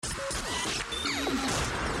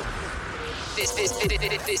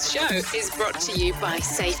This show is brought to you by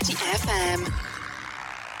Safety FM.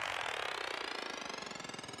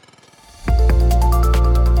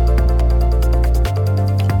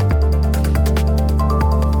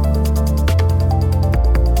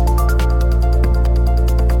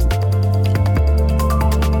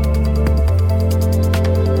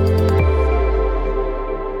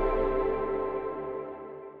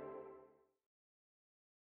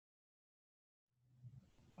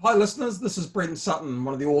 Hi listeners, this is Brent Sutton,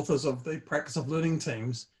 one of the authors of the Practice of Learning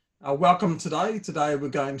Teams. Welcome today. Today we're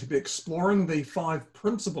going to be exploring the 5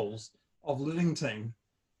 principles of Learning Team.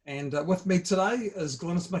 And with me today is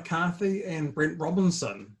Glynis McCarthy and Brent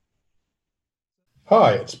Robinson.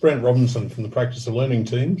 Hi, it's Brent Robinson from the Practice of Learning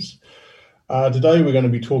Teams. Today we're going to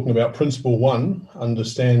be talking about Principle 1,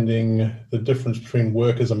 understanding the difference between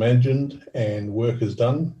work as imagined and work as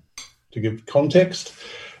done, to give context.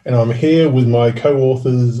 And I'm here with my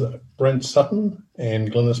co-authors, Brent Sutton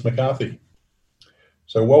and Glynis McCarthy.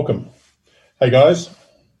 So welcome. Hey guys.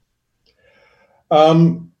 I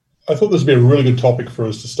thought this would be a really good topic for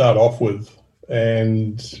us to start off with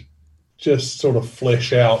and just sort of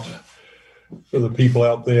flesh out for the people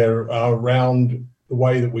out there around the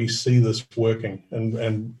way that we see this working and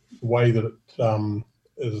the way that it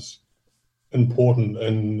is important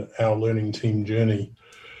in our learning team journey.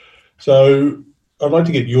 So I'd like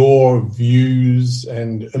to get your views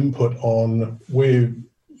and input on where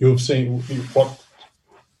you've seen what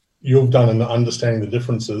you've done in understanding the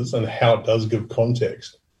differences and how it does give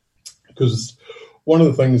context. Because one of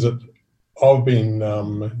the things that I've been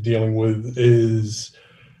dealing with is,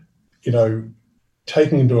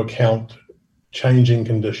 taking into account changing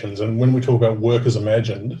conditions. And when we talk about work as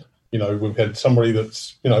imagined, we've had somebody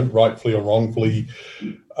that's, rightfully or wrongfully,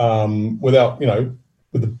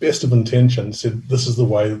 with the best of intentions, said this is the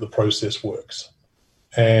way that the process works.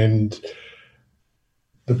 And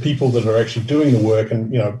the people that are actually doing the work,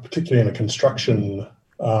 and particularly in a construction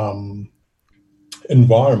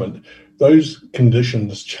environment, those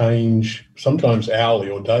conditions change sometimes hourly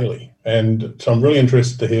or daily. And so I'm really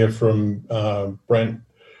interested to hear from Brent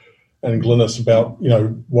and Glynis about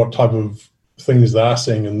what type of things they're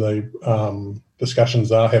seeing in the discussions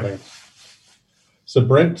they're having. So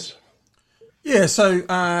Brent. Yeah, so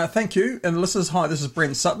thank you. And listeners, hi, this is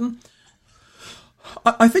Brent Sutton.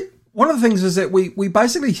 I think one of the things is that we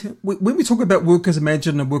basically, when we talk about work as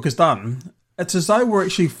imagined and work as done, it's as though we're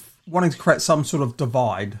actually wanting to create some sort of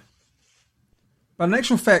divide. But in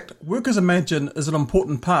actual fact, work as imagined is an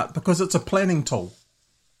important part because it's a planning tool.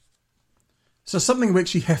 So something we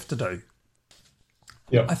actually have to do.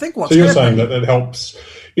 Yeah. I think so you're saying that it helps,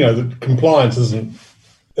 the compliance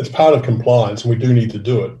it's part of compliance and we do need to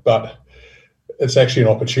do it, but it's actually an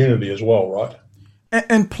opportunity as well, right?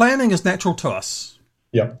 And planning is natural to us.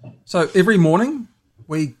 Yeah. So every morning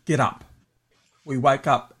we get up. We wake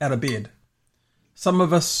up out of bed. Some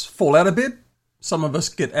of us fall out of bed. Some of us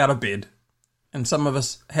get out of bed. And some of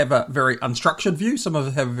us have a very unstructured view. Some of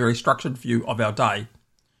us have a very structured view of our day.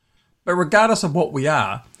 But regardless of what we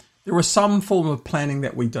are, there is some form of planning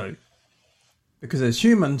that we do. Because as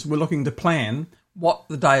humans, we're looking to plan what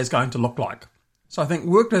the day is going to look like. So I think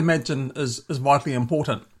work to imagine is vitally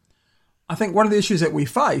important. I think one of the issues that we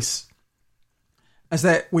face is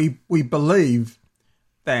that we believe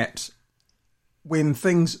that when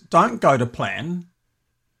things don't go to plan,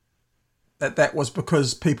 that was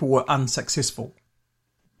because people were unsuccessful.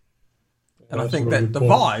 And I think that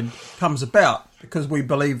divide comes about because we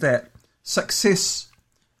believe that success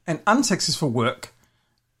and unsuccessful work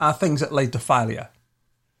are things that lead to failure.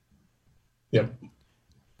 Yep.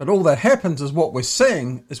 But all that happens is what we're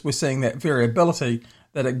seeing that variability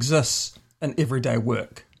that exists in everyday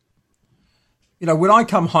work. When I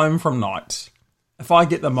come home from night, if I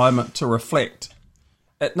get the moment to reflect,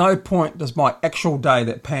 at no point does my actual day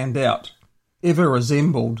that panned out ever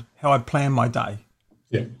resembled how I planned my day.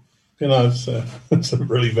 Yeah. It's a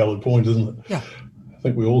really valid point, isn't it? Yeah. I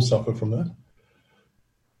think we all suffer from that.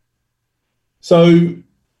 So,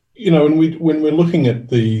 when we're looking at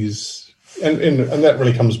these, and that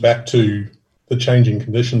really comes back to the changing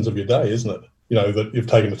conditions of your day, isn't it? That you've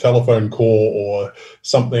taken a telephone call or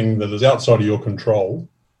something that is outside of your control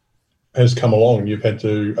has come along and you've had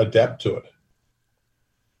to adapt to it.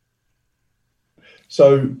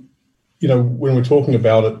 So, when we're talking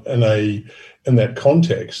about it in that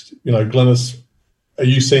context, Glynis, are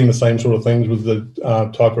you seeing the same sort of things with the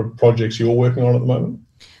type of projects you're working on at the moment?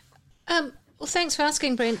 Well, thanks for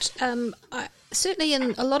asking, Brent. Certainly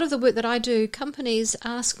in a lot of the work that I do, companies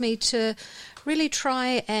ask me to really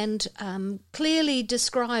try and clearly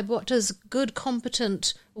describe what does good,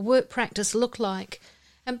 competent work practice look like.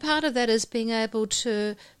 And part of that is being able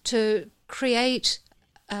to create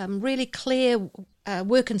really clear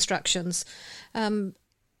work instructions.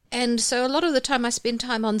 And so a lot of the time I spend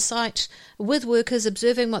time on site with workers,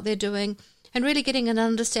 observing what they're doing and really getting an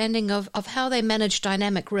understanding of how they manage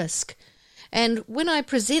dynamic risk. And when I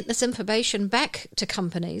present this information back to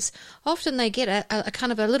companies, often they get a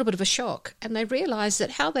kind of a little bit of a shock, and they realise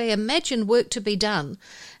that how they imagine work to be done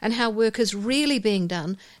and how work is really being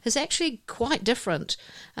done is actually quite different.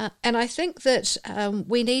 And I think that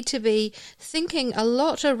we need to be thinking a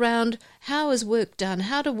lot around how is work done,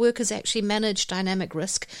 how do workers actually manage dynamic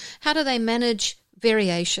risk, how do they manage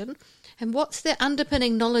variation, and what's their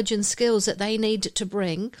underpinning knowledge and skills that they need to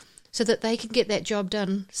bring so that they can get that job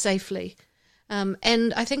done safely.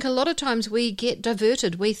 And I think a lot of times we get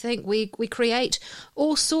diverted. We think we create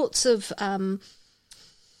all sorts of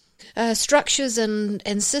structures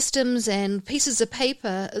and systems and pieces of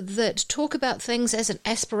paper that talk about things as an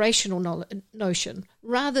aspirational notion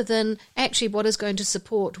rather than actually what is going to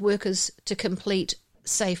support workers to complete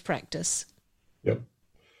safe practice. Yep.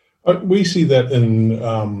 We see that in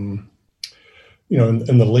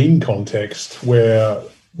in the lean context where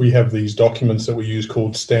we have these documents that we use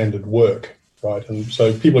called standard work. Right, and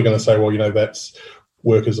so people are going to say, well, that's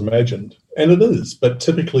work as imagined, and it is. But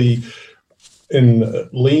typically, in a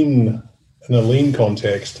lean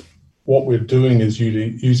context, what we're doing is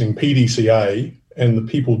using PDCA and the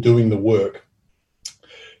people doing the work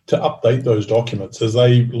to update those documents as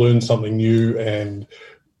they learn something new and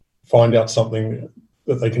find out something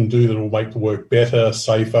that they can do that will make the work better,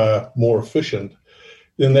 safer, more efficient.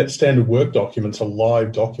 Then that standard work document's a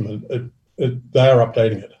live document. They are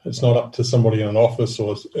updating it. It's not up to somebody in an office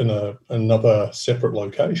or in another separate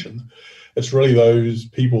location. It's really those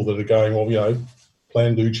people that are going,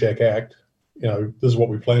 plan, do, check, act. This is what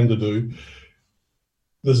we plan to do.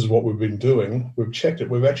 This is what we've been doing. We've checked it.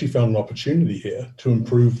 We've actually found an opportunity here to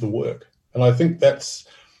improve the work. And I think that's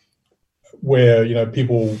where,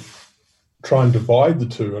 people try and divide the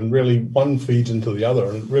two, and really one feeds into the other.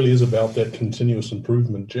 And it really is about that continuous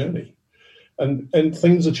improvement journey. And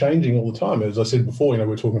things are changing all the time. As I said before,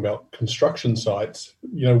 we're talking about construction sites.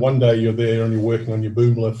 One day you're there and you're working on your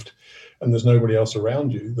boom lift and there's nobody else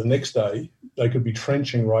around you. The next day, they could be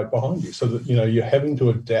trenching right behind you. So that, you're having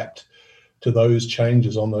to adapt to those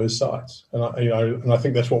changes on those sites. And I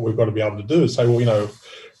think that's what we've got to be able to do is say,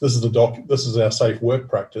 this is our safe work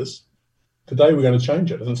practice. Today we're going to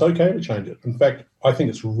change it, and it's okay to change it. In fact, I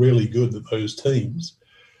think it's really good that those teams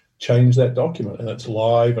change that document and it's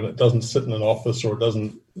live and it doesn't sit in an office or it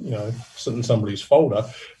doesn't, sit in somebody's folder.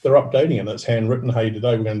 They're updating it and it's handwritten. Hey,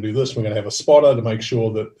 today we're going to do this. We're going to have a spotter to make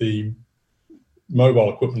sure that the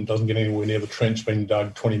mobile equipment doesn't get anywhere near the trench being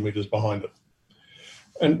dug 20 metres behind it.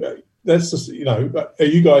 And that's just, are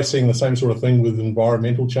you guys seeing the same sort of thing with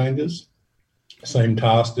environmental changes? Same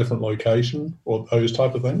task, different location, or those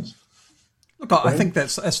type of things? Look, I think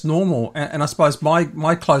that's normal, and I suppose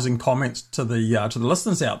my closing comments to the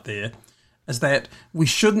listeners out there is that we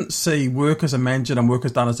shouldn't see work as imagined and work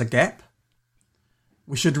as done as a gap.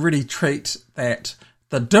 We should really treat that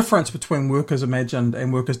the difference between work as imagined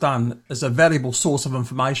and work as done is a valuable source of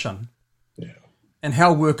information. Yeah. And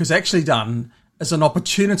how work is actually done is an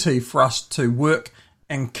opportunity for us to work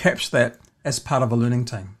and capture that as part of a learning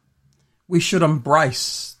team. We should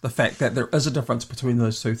embrace the fact that there is a difference between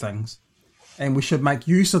those two things. And we should make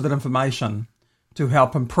use of that information to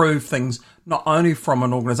help improve things, not only from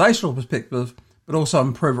an organisational perspective, but also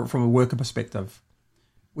improve it from a worker perspective.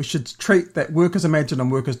 We should treat that work as imagined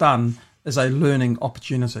and work as done as a learning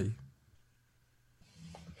opportunity.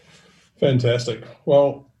 Fantastic.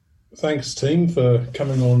 Well, thanks, team, for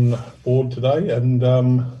coming on board today, and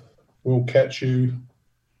we'll catch you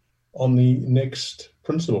on the next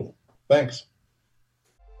principle. Thanks.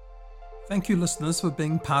 Thank you, listeners, for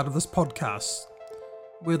being part of this podcast.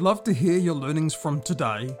 We'd love to hear your learnings from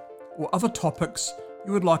today or other topics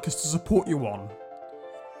you would like us to support you on.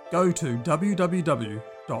 Go to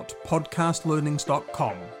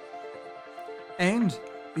www.podcastlearnings.com and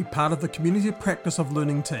be part of the community of practice of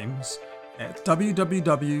learning teams at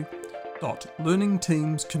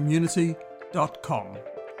www.learningteamscommunity.com.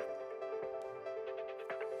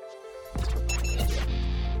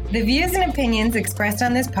 The views and opinions expressed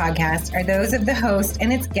on this podcast are those of the host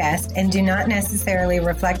and its guest and do not necessarily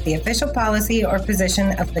reflect the official policy or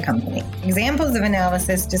position of the company. Examples of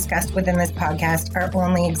analysis discussed within this podcast are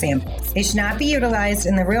only examples. They should not be utilized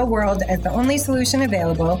in the real world as the only solution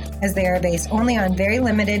available, as they are based only on very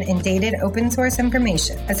limited and dated open source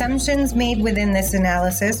information. Assumptions made within this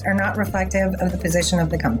analysis are not reflective of the position of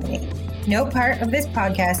the company. No part of this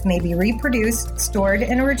podcast may be reproduced, stored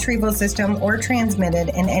in a retrieval system, or transmitted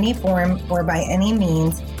in any form or by any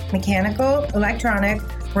means, mechanical, electronic,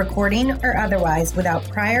 recording, or otherwise, without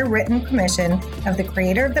prior written permission of the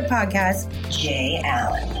creator of the podcast, Jay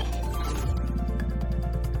Allen.